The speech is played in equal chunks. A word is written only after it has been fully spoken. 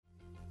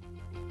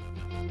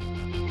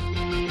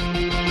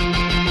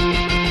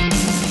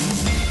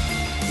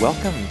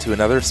Welcome to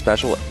another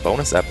special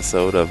bonus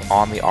episode of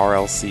On the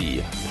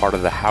RLC, part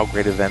of the How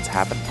Great Events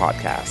Happen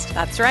podcast.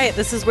 That's right.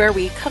 This is where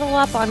we cuddle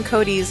up on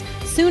Cody's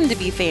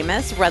soon-to-be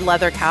famous red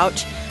leather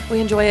couch. We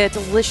enjoy a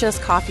delicious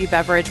coffee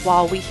beverage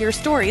while we hear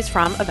stories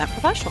from event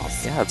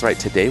professionals. Yeah, that's right.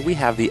 Today we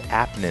have the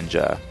App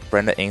Ninja,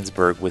 Brenda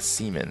Ainsberg with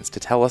Siemens, to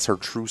tell us her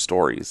true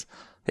stories.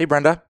 Hey,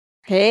 Brenda.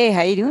 Hey,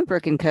 how you doing,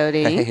 Brooke and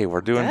Cody? Hey, we're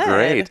doing Good.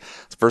 great.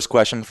 First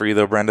question for you,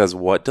 though, Brenda, is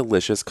what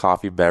delicious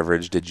coffee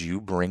beverage did you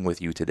bring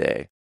with you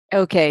today?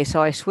 Okay,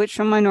 so I switched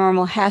from my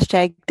normal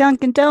hashtag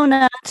Dunkin'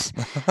 Donuts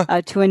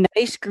to a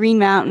nice Green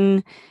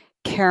Mountain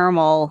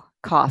caramel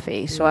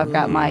coffee. So I've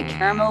got my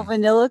caramel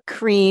vanilla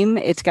cream.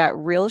 It's got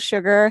real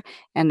sugar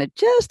and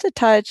just a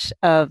touch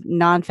of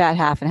non-fat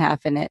half and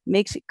half in it.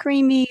 Makes it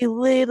creamy, a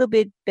little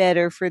bit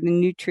better for the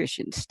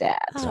nutrition stats.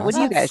 Oh, What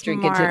are you that's guys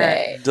drinking smart.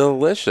 today?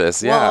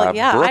 Delicious. Yeah. Well,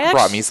 yeah, Brooke I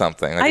brought me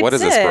something. I What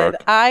is this, did.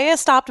 Brooke? I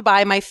stopped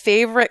by my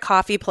favorite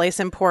coffee place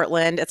in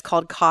Portland. It's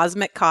called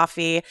Cosmic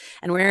Coffee,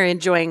 and we're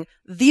enjoying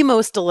the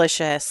most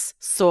delicious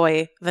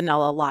soy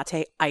vanilla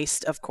latte,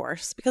 iced, of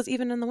course, because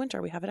even in the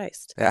winter we have it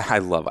iced. Yeah, I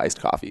love iced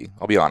coffee.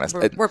 I'll be honest.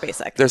 We're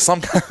basic. There's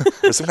some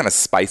kind of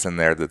spice in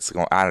there that's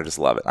going. I just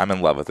love it. I'm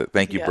in love with it.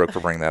 Thank you, Yeah. Brooke, for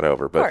bringing that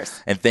over. Of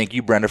course. And thank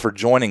you, Brenda, for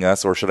joining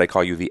us, or should I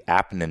call you the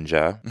App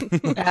Ninja?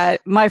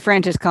 My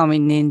friends just call me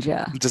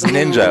Ninja. Just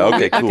Ninja.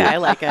 Okay, cool. Okay, I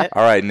like it.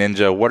 All right,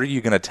 Ninja, what are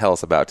you going to tell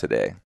us about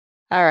today?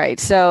 All right.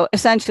 So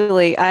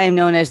essentially, I am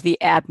known as the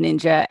App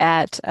Ninja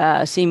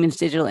at Siemens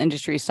Digital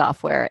Industries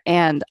Software.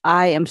 And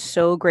I am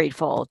so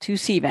grateful to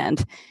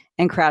Cvent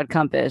and Crowd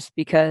Compass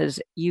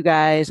because you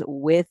guys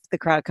with the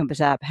Crowd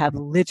Compass app have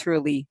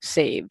literally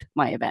saved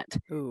my event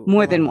Ooh,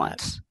 more I than love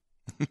once.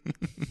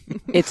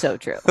 It's so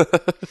true.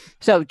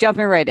 So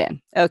jumping right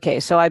in. Okay.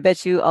 So I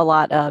bet you a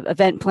lot of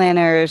event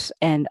planners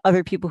and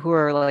other people who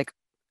are like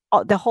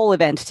the whole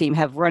events team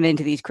have run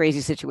into these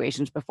crazy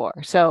situations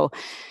before. So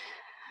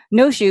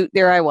no shoot,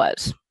 there I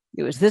was.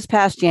 It was this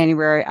past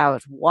January. I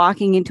was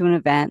walking into an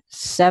event,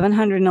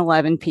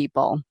 711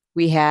 people.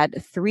 We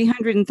had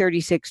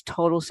 336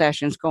 total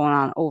sessions going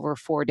on over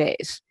 4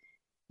 days.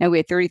 Now we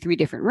had 33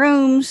 different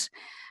rooms.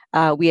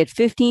 We had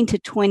 15 to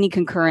 20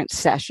 concurrent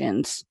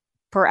sessions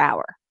per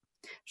hour.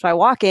 So I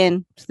walk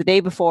in, it's the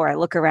day before, I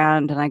look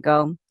around and I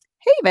go,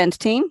 hey, events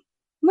team,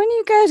 when are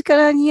you guys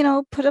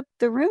gonna, put up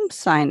the room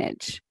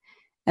signage?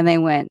 And they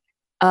went,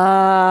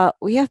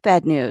 we have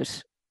bad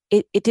news.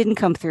 It didn't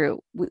come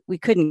through. We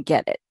couldn't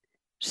get it.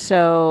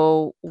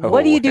 So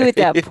what do you do at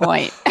that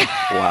point?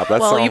 Wow, that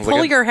Well, you sounds pull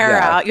like your hair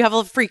out. You have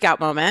a freak out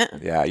moment.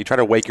 Yeah, you try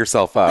to wake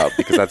yourself up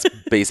because that's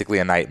basically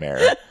a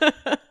nightmare.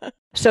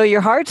 So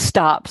your heart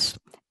stops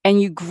and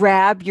you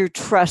grab your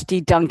trusty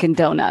Dunkin'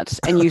 Donuts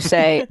and you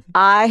say,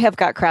 I have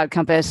got Crowd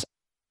Compass.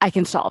 I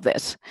can solve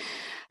this.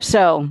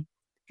 So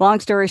long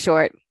story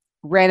short,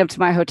 ran up to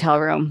my hotel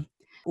room,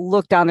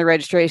 looked on the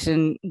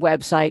registration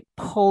website,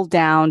 pulled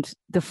down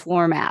the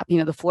floor map,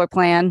 the floor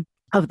plan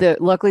of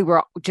luckily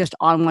we're just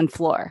on one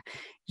floor,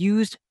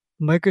 used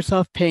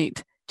Microsoft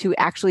Paint to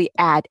actually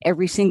add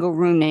every single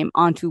room name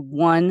onto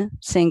one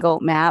single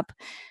map.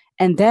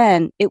 And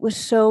then it was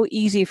so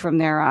easy from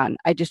there on.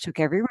 I just took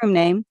every room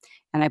name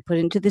and I put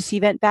it into the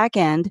Cvent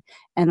backend,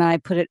 and then I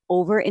put it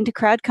over into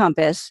Crowd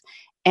Compass,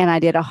 and I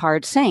did a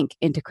hard sync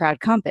into Crowd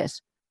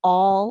Compass.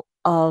 All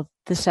of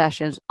the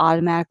sessions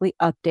automatically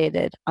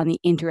updated on the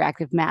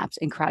interactive maps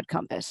in Crowd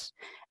Compass.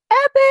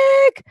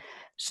 Epic!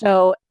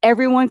 So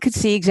everyone could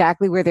see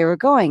exactly where they were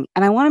going.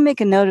 And I want to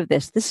make a note of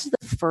this. This is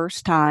the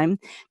first time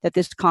that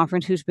this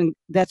conference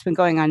that's been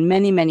going on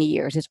many, many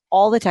years. It's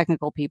all the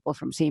technical people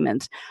from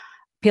Siemens,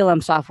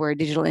 PLM software,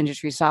 digital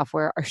industry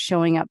software are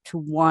showing up to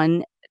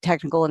one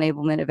technical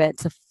enablement event.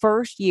 It's the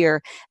first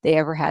year they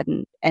ever had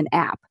an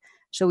app.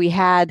 So we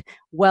had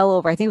well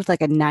over, I think it was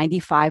like a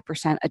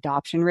 95%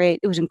 adoption rate.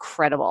 It was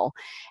incredible.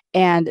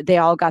 And they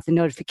all got the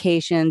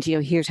notifications,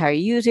 here's how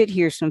you use it,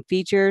 here's some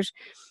features.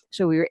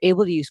 So we were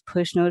able to use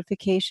push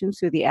notifications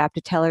through the app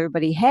to tell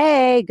everybody,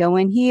 hey, go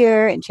in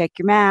here and check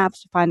your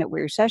maps to find out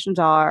where your sessions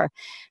are.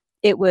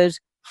 It was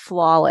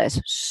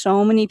flawless.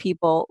 So many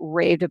people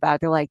raved about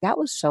it. They're like, that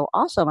was so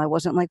awesome. I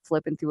wasn't like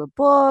flipping through a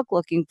book,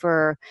 looking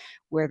for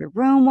where the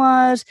room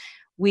was.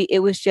 It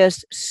was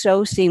just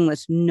so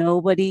seamless.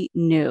 Nobody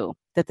knew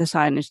that the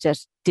signage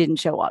just didn't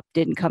show up,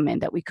 didn't come in,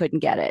 that we couldn't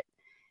get it.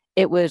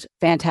 It was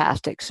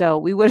fantastic. So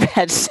we would have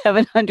had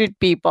 700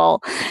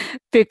 people,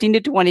 15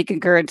 to 20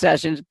 concurrent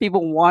sessions,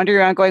 people wandering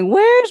around going,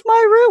 where's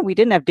my room? We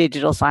didn't have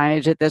digital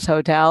signage at this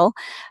hotel.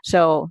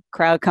 So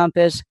Crowd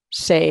Compass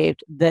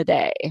saved the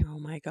day. Oh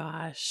my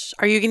gosh.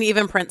 Are you going to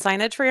even print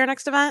signage for your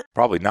next event?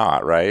 Probably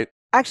not, right?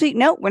 Actually,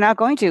 no, we're not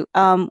going to.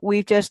 I'm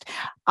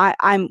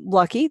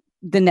lucky.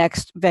 The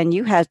next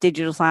venue has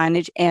digital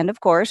signage. And of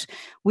course,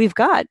 we've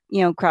got,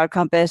 Crowd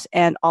Compass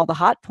and all the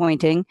hot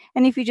pointing.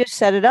 And if you just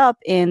set it up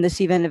in the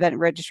Cvent event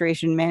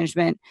registration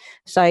management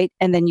site,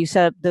 and then you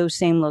set up those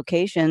same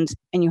locations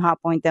and you hot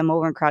point them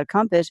over in Crowd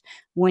Compass,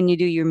 when you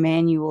do your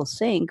manual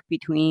sync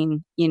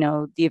between,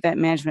 the event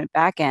management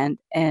backend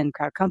and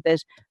Crowd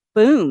Compass,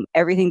 boom,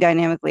 everything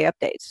dynamically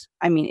updates.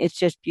 I mean, it's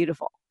just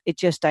beautiful. it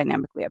just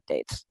dynamically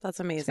updates. That's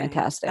amazing. It's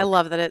fantastic. I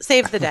love that it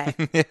saved the day.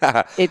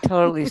 Yeah. It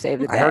totally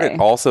saved the day. I heard it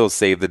also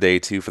saved the day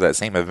too for that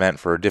same event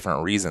for a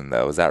different reason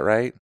though. Is that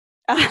right?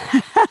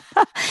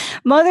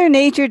 Mother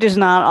Nature does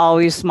not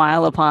always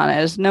smile upon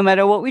us, no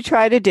matter what we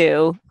try to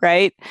do,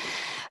 right?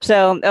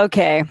 So,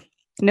 okay,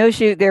 no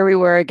shoot, there we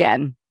were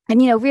again.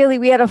 And, really,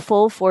 we had a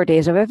full 4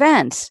 days of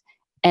events.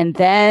 And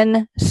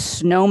then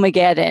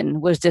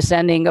Snowmageddon was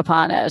descending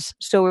upon us.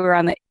 So we were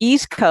on the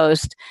East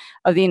Coast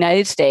of the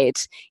United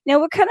States.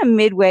 We're kind of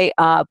midway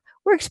up.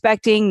 We're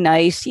expecting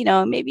nice,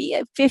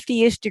 maybe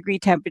 50-ish degree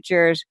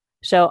temperatures.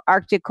 So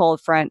Arctic cold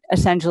front,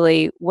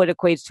 essentially what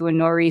equates to a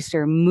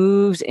nor'easter,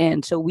 moves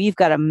in. So we've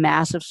got a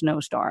massive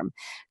snowstorm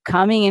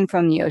coming in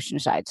from the ocean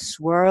side,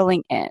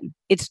 swirling in.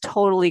 It's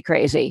totally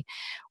crazy.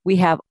 We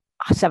have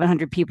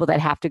 700 people that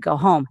have to go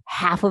home.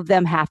 Half of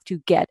them have to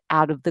get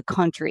out of the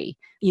country,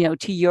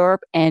 to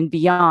Europe and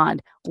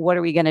beyond. What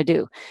are we going to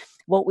do?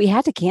 Well, we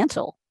had to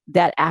cancel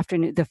that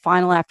afternoon, the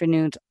final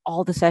afternoons,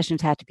 all the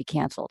sessions had to be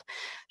canceled.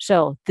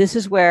 So this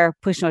is where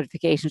push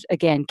notifications,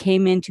 again,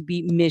 came in to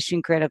be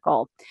mission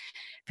critical,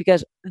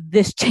 because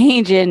this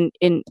change in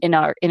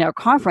our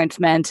conference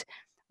meant,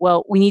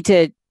 well, we need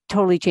to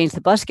totally change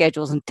the bus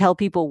schedules and tell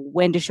people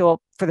when to show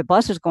up for the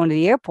buses going to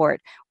the airport.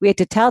 We had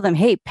to tell them,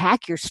 hey,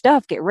 pack your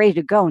stuff, get ready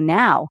to go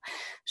now.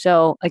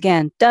 So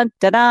again,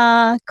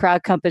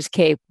 Crowd Compass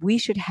cape. We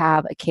should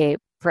have a cape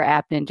for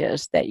app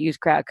ninjas that use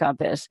Crowd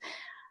Compass.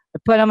 I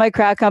put on my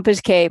Crowd Compass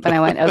cape and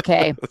I went,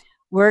 okay,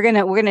 we're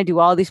gonna do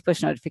all these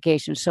push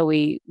notifications. So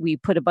we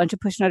put a bunch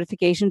of push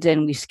notifications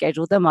in, we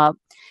scheduled them up,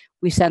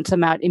 we sent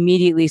them out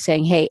immediately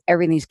saying, hey,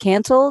 everything's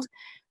canceled.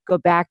 Go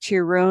back to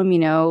your room,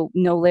 no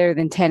later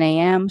than 10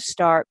 a.m.,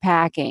 start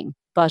packing.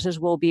 Buses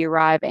will be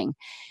arriving.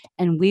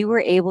 And we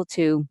were able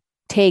to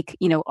take,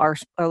 our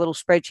little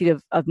spreadsheet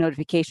of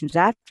notifications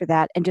after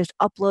that and just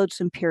upload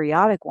some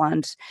periodic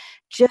ones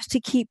just to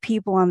keep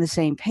people on the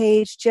same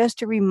page, just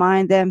to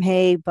remind them,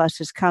 hey,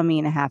 bus is coming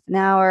in a half an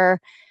hour,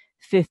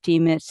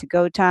 15 minutes to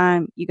go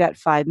time. You got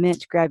 5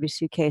 minutes, grab your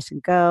suitcase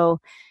and go.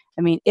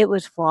 I mean, it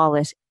was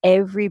flawless.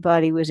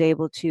 Everybody was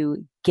able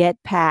to get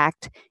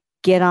packed,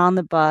 get on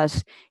the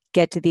bus,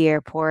 get to the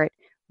airport.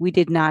 We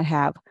did not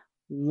have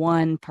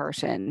one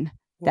person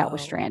that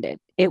was stranded.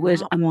 It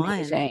was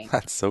amazing.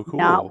 That's so cool.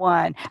 Not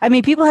one. I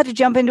mean, people had to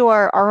jump into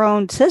our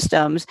own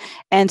systems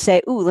and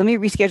say, ooh, let me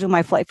reschedule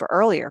my flight for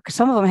earlier, because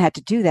some of them had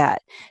to do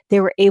that. They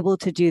were able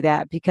to do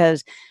that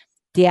because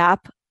the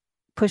app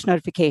push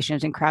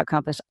notifications in Crowd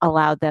Compass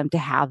allowed them to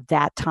have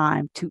that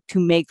time to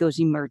make those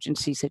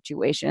emergency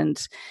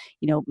situations,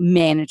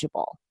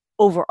 manageable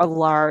over a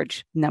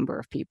large number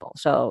of people.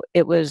 So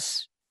it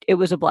was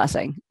a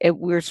blessing.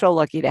 We're so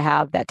lucky to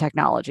have that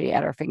technology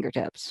at our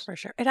fingertips. For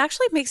sure. It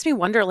actually makes me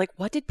wonder,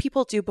 what did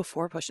people do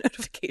before push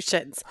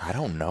notifications? I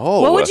don't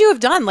know. What would you have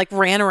done?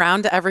 Ran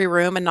around to every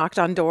room and knocked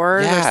on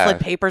doors or slid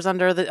papers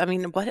under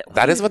what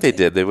that is what they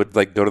did. They would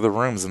go to the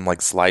rooms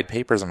and slide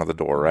papers under the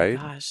door, right?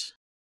 Oh, gosh.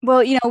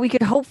 Well, we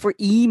could hope for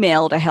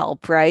email to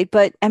help, right?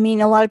 But I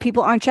mean, a lot of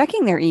people aren't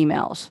checking their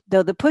emails.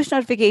 Though the push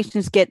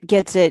notifications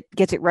gets it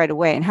right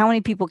away. And how many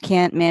people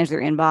can't manage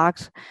their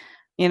inbox?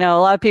 A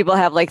lot of people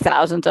have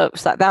thousands of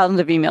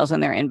emails in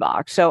their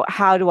inbox. So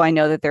how do I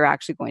know that they're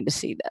actually going to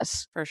see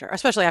this? For sure.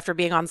 Especially after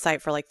being on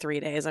site for 3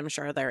 days, I'm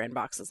sure their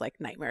inbox is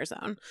nightmare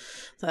zone.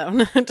 So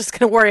I'm just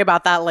going to worry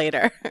about that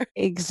later.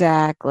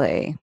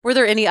 Exactly. Were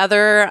there any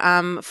other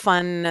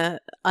fun,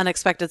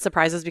 unexpected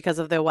surprises because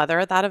of the weather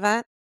at that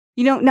event?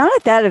 Not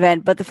at that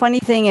event, but the funny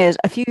thing is,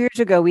 a few years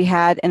ago, we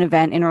had an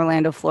event in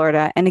Orlando,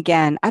 Florida. And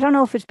again, I don't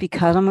know if it's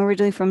because I'm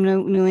originally from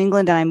New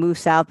England and I moved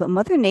south, but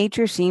Mother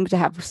Nature seems to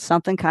have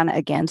something kind of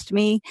against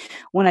me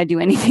when I do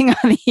anything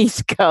on the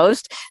East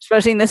Coast,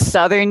 especially in the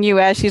southern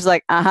U.S. She's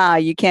like,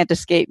 you can't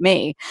escape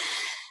me.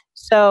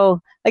 So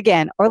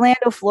again,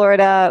 Orlando,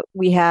 Florida,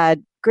 we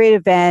had great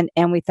event.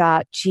 And we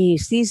thought,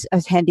 geez, these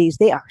attendees,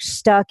 they are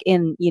stuck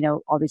in,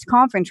 all these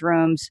conference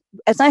rooms.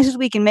 As nice as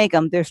we can make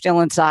them, they're still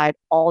inside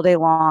all day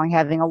long,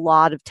 having a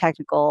lot of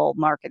technical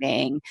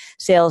marketing,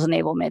 sales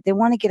enablement. They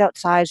want to get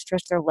outside,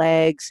 stretch their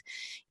legs,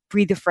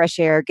 breathe the fresh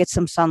air, get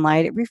some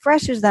sunlight. It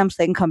refreshes them so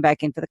they can come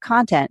back in for the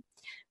content.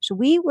 So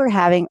we were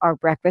having our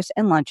breakfast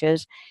and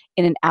lunches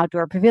in an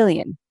outdoor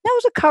pavilion. That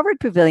was a covered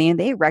pavilion.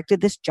 They erected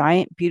this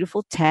giant,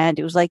 beautiful tent.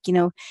 It was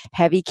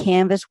heavy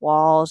canvas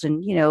walls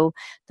and,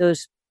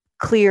 those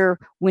clear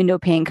window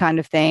pane kind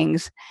of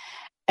things.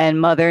 And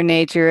Mother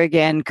Nature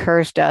again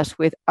cursed us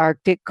with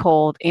Arctic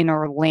cold in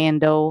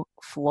Orlando,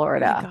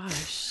 Florida. Oh my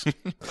gosh.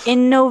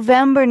 In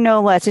November,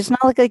 no less. It's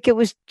not like it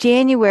was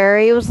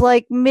January. It was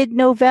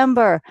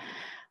mid-November.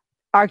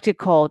 Arctic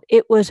cold.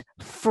 It was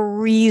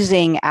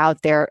freezing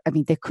out there. I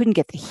mean, they couldn't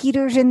get the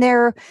heaters in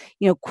there,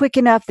 quick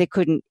enough. They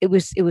couldn't. It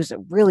was a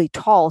really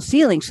tall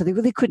ceiling, so they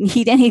really couldn't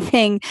heat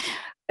anything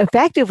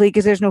effectively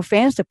because there's no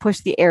fans to push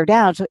the air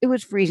down. So it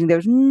was freezing. There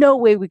was no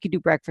way we could do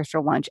breakfast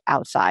or lunch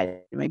outside.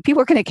 I mean,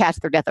 people are going to catch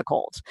their death of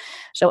colds.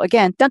 So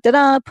again,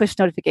 push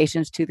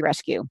notifications to the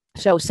rescue.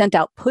 So sent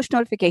out push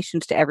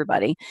notifications to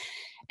everybody.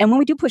 And when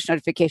we do push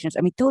notifications,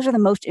 I mean, those are the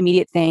most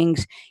immediate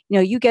things.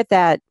 You get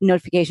that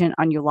notification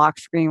on your lock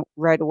screen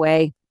right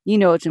away.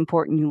 It's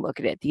important you look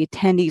at it. The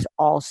attendees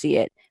all see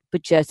it.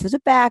 But just as a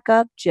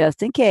backup,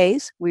 just in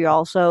case, we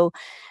also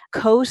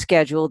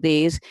co-schedule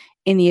these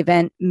in the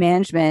event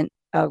management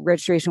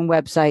registration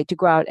website to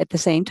go out at the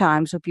same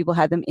time. So people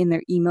had them in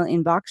their email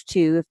inbox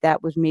too, if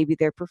that was maybe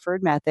their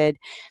preferred method.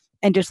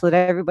 And just let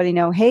everybody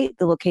know, hey,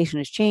 the location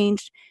has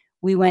changed.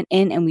 We went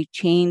in and we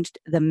changed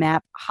the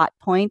map hot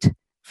point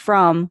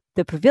from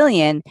the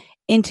pavilion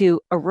into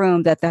a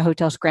room that the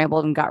hotel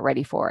scrambled and got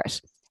ready for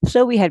us.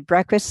 So we had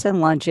breakfasts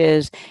and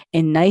lunches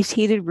in nice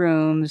heated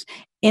rooms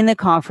in the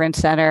conference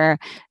center.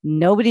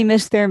 Nobody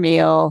missed their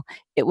meal.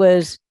 It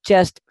was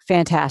just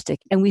fantastic.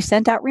 And we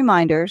sent out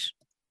reminders,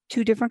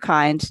 2 different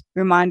kinds,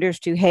 reminders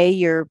to, hey,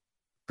 your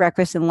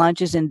breakfast and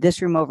lunch is in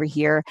this room over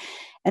here.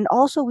 And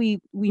also we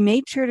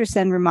made sure to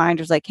send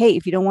reminders like, hey,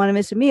 if you don't want to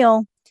miss a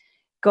meal,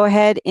 go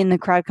ahead in the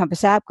Crowd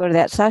Compass app, go to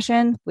that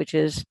session, which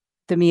is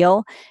the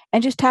meal,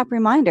 and just tap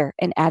reminder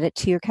and add it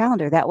to your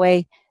calendar. That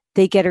way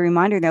they get a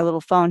reminder in their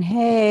little phone,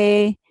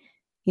 hey,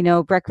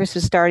 breakfast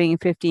is starting in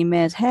 15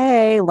 minutes.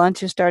 Hey,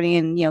 lunch is starting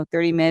in,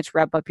 30 minutes,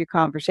 wrap up your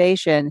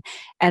conversation.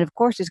 And of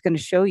course, it's going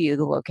to show you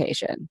the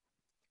location.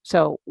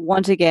 So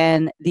once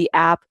again, the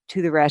app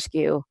to the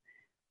rescue.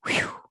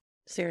 Whew.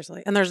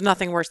 Seriously. And there's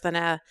nothing worse than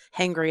a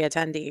hangry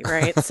attendee,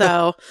 right?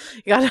 So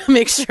you got to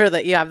make sure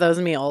that you have those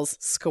meals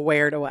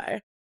squared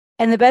away.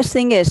 And the best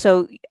thing is,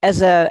 so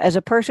as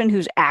a person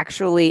who's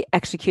actually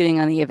executing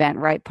on the event,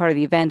 right, part of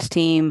the events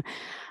team,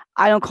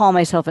 I don't call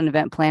myself an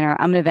event planner.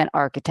 I'm an event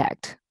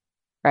architect,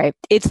 right?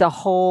 It's the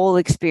whole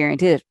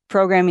experience. It is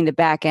programming the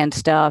back end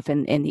stuff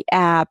and in the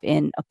app,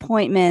 in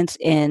appointments,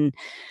 in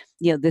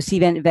this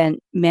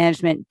event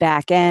management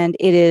back end.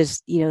 It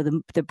is,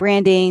 the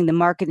branding, the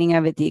marketing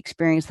of it, the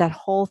experience, that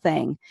whole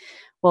thing.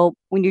 Well,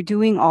 when you're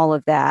doing all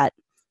of that,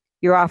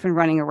 you're often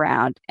running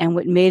around. And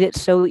what made it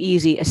so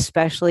easy,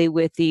 especially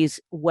with these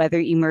weather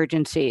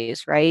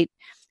emergencies, right,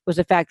 was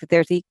the fact that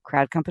there's the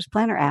Crowd Compass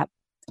Planner app.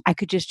 I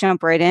could just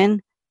jump right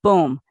in,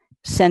 boom,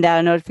 send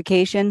out a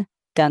notification,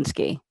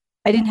 Dunsky.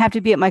 I didn't have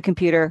to be at my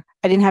computer.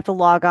 I didn't have to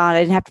log on. I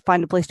didn't have to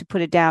find a place to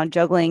put it down,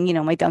 juggling,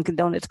 my Dunkin'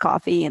 Donuts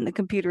coffee and the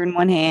computer in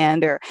one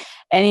hand or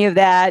any of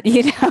that,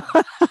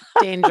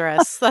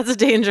 Dangerous. That's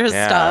dangerous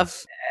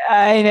stuff.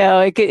 I know.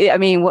 I could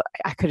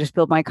have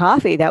spilled my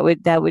coffee. That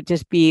would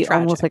just be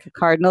tragic. Almost like a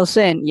cardinal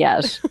sin.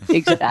 Yes,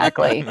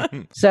 exactly.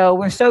 So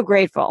we're so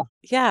grateful.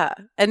 Yeah.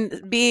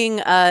 And being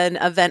an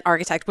event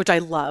architect, which I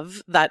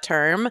love that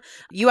term,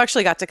 you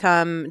actually got to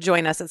come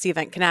join us at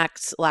Cvent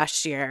Connect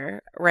last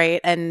year,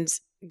 right? And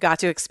got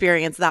to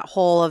experience that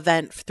whole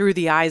event through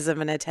the eyes of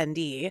an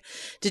attendee.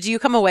 Did you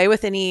come away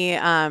with any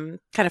kind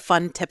of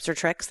fun tips or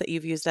tricks that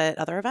you've used at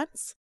other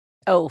events?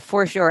 Oh,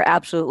 for sure.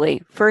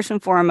 Absolutely. First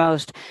and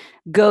foremost,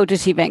 go to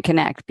Cvent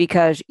Connect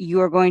because you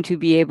are going to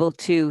be able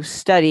to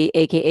study,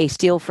 AKA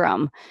steal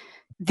from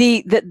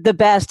the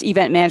best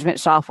event management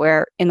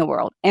software in the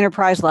world,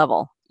 enterprise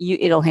level.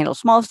 It'll handle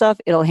small stuff.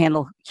 It'll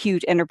handle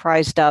huge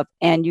enterprise stuff.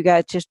 And you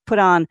guys just put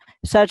on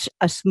such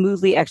a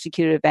smoothly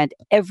executed event.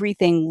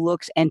 Everything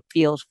looks and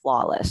feels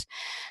flawless.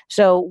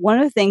 So one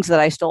of the things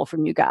that I stole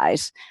from you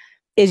guys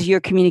is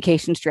your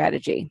communication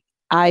strategy.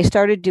 I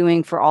started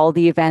doing for all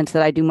the events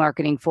that I do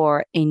marketing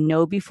for a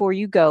know before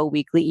you go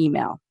weekly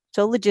email.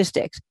 So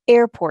logistics,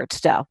 airport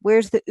stuff,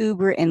 where's the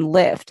Uber and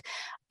Lyft,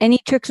 any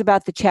tricks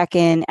about the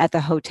check-in at the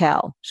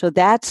hotel. So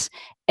that's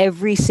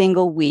every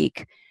single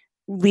week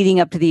leading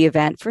up to the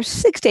event for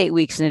 6 to 8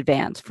 weeks in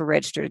advance for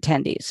registered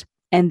attendees.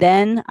 And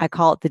then I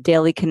call it the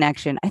daily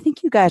connection. I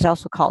think you guys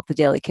also call it the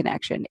daily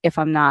connection, if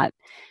I'm not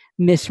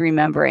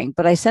misremembering.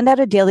 But I send out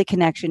a daily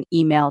connection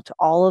email to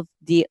all of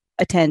the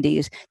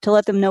attendees to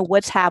let them know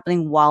what's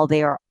happening while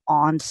they are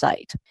on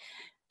site.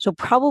 So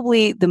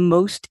probably the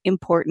most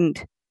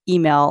important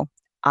email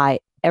I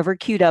ever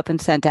queued up and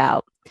sent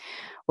out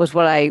was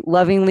what I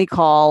lovingly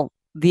call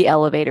the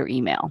elevator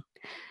email.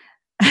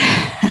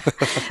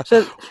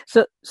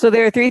 So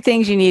there are 3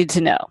 things you need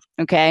to know.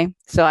 Okay.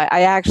 So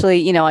I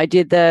actually, I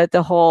did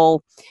the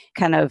whole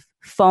kind of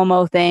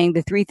FOMO thing,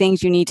 the 3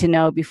 things you need to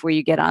know before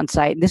you get on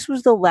site. And this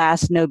was the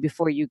last know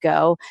before you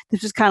go.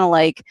 This was kind of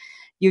like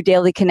your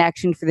daily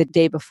connection for the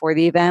day before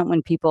the event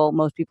when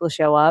most people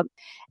show up.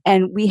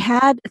 And we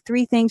had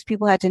 3 things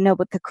people had to know.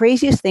 But the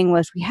craziest thing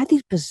was we had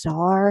these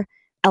bizarre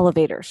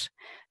elevators.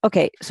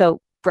 Okay.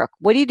 So Brooke,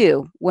 what do you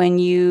do when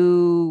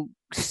you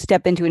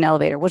step into an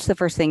elevator? What's the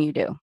first thing you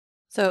do?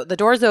 So the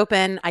doors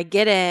open, I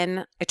get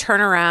in, I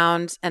turn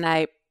around, and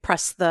I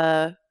press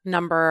the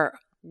number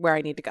where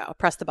I need to go.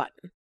 Press the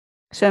button.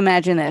 So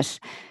imagine this.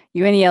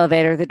 You're in the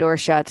elevator, the door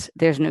shuts,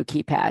 there's no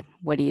keypad.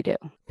 What do you do?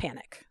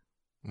 Panic.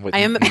 With I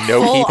am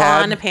no full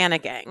keypad? on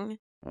panicking.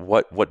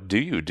 What do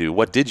you do?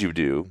 What did you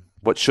do?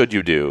 What should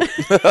you do?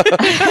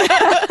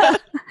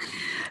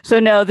 So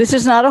no, this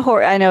is not a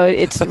horror. I know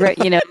it's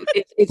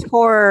it's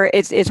horror.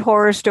 It's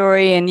horror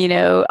story and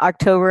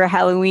October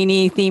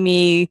Halloweeny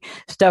themey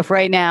stuff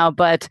right now.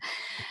 But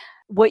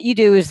what you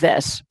do is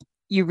this: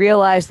 you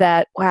realize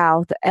that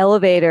wow, the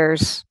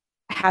elevators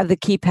have the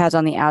keypads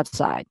on the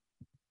outside.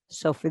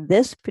 So for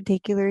this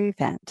particular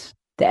event,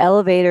 the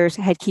elevators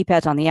had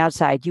keypads on the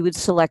outside. You would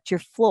select your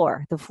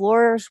floor. The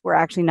floors were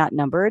actually not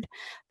numbered.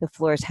 The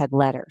floors had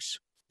letters.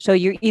 So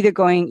you're either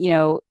going,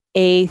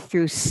 A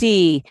through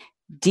C,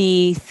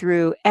 D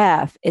through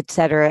F, et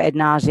cetera, ad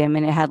nauseum,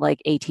 and it had like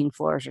 18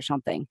 floors or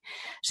something.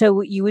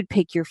 So you would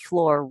pick your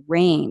floor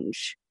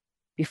range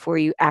before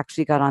you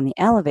actually got on the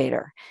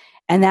elevator.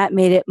 And that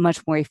made it much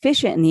more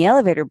efficient in the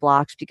elevator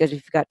blocks, because if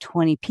you've got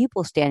 20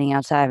 people standing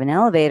outside of an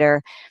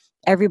elevator,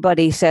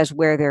 everybody says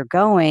where they're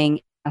going,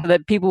 so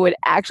that people would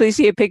actually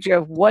see a picture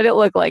of what it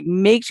looked like.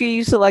 Make sure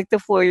you select the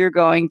floor you're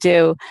going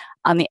to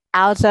on the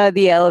outside of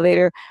the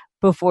elevator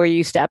before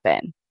you step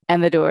in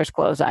and the doors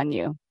close on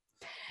you.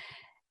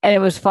 And it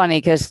was funny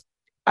because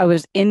I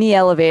was in the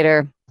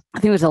elevator, I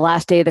think it was the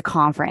last day of the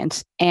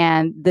conference,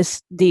 and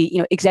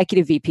the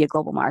executive VP of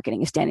global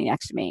marketing is standing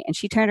next to me. And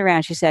she turned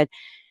around, she said,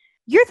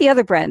 "You're the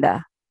other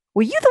Brenda.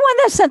 Were you the one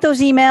that sent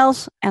those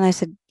emails?" And I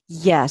said,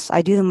 "Yes,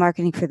 I do the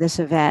marketing for this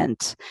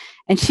event."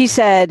 And she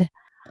said,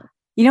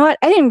 "You know what?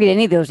 I didn't get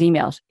any of those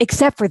emails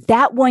except for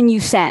that one you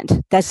sent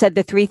that said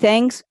the 3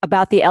 things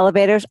about the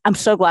elevators. I'm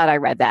so glad I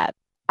read that.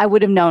 I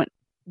would have known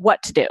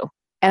what to do."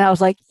 And I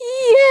was like,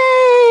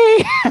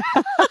 yay!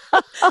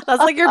 That's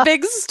like your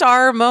big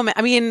star moment.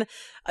 I mean,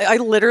 I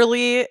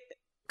literally,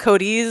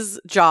 Cody's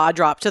jaw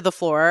dropped to the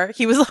floor.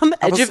 He was on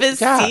the edge of his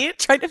seat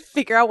trying to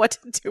figure out what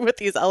to do with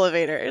these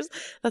elevators.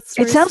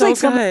 It sounds like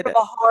something from a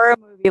horror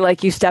movie,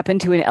 like you step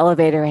into an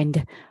elevator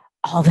and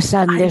all of a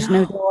sudden there's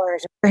no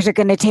doors. Where's it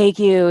going to take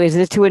you? Is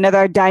it to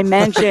another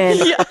dimension?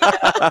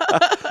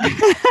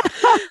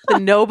 The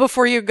know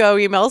before you go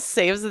email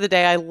saves the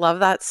day. I love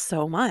that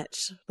so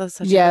much. That's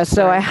such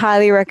so I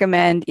highly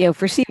recommend,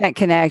 for Cvent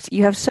Connect,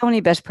 you have so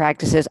many best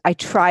practices. I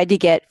tried to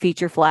get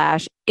Feature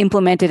Flash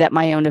implemented at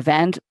my own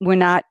event. We're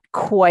not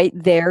quite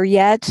there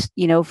yet,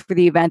 for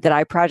the event that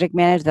I project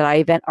manage, that I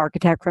event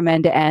architect from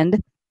end to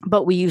end.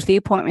 But we use the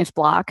appointments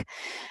block.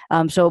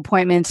 So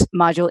appointments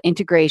module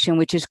integration,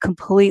 which is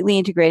completely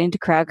integrated into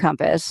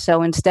CrowdCompass.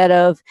 So instead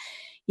of,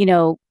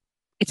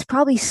 it's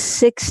probably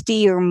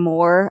 60 or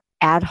more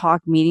ad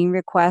hoc meeting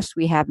requests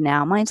we have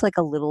now. Mine's like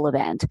a little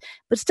event,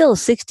 but still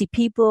 60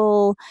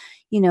 people,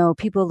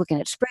 people looking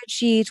at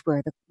spreadsheets,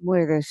 where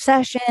the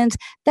sessions,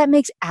 that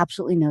makes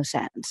absolutely no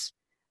sense.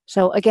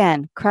 So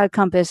again,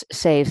 CrowdCompass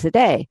saves the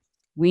day.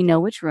 We know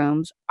which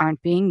rooms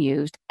aren't being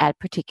used at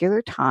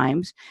particular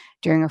times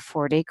during a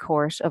 4-day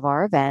course of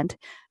our event.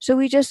 So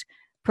we just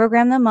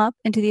program them up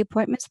into the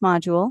appointments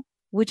module,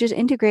 which is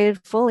integrated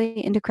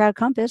fully into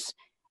CrowdCompass.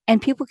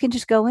 And people can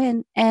just go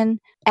in and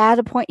add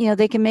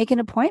they can make an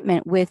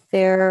appointment with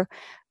their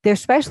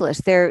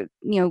specialist, their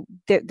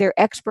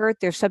expert,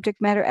 their subject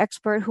matter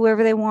expert,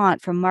 whoever they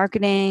want, from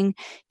marketing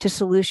to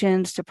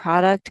solutions to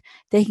product.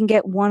 They can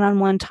get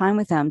one-on-one time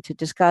with them to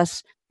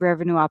discuss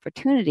revenue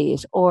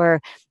opportunities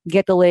or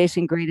get the latest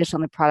and greatest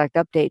on the product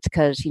updates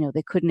because,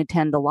 they couldn't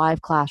attend the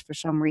live class for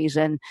some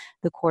reason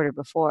the quarter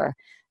before.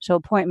 So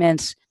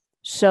appointments,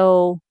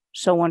 so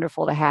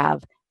wonderful to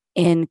have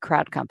in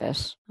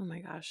CrowdCompass. Oh my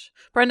gosh.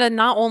 Brenda,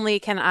 not only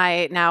can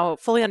I now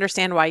fully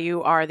understand why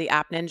you are the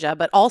app ninja,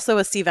 but also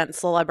a Cvent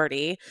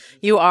celebrity.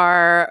 You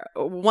are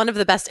one of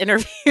the best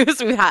interviews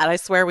we've had. I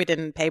swear we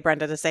didn't pay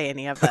Brenda to say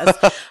any of this.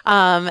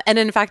 And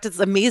in fact, it's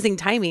amazing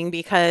timing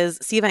because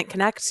Cvent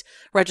Connect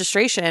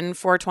registration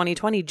for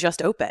 2020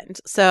 just opened.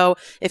 So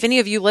if any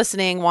of you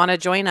listening want to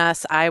join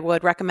us, I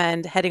would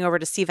recommend heading over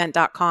to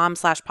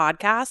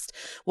cvent.com/podcast.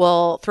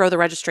 We'll throw the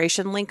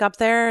registration link up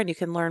there and you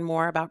can learn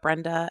more about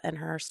Brenda and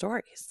her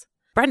stories.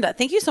 Brenda,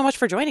 thank you so much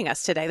for joining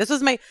us today. This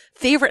was my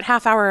favorite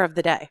half hour of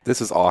the day.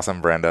 This is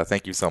awesome, Brenda.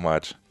 Thank you so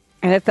much.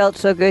 And it felt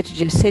so good to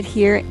just sit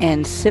here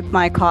and sip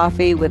my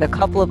coffee with a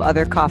couple of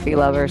other coffee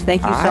lovers.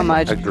 Thank you so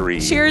much. I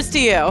agree. Cheers to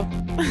you.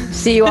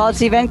 See you all at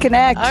Cvent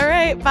Connect. All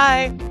right.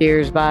 Bye.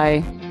 Cheers.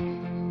 Bye.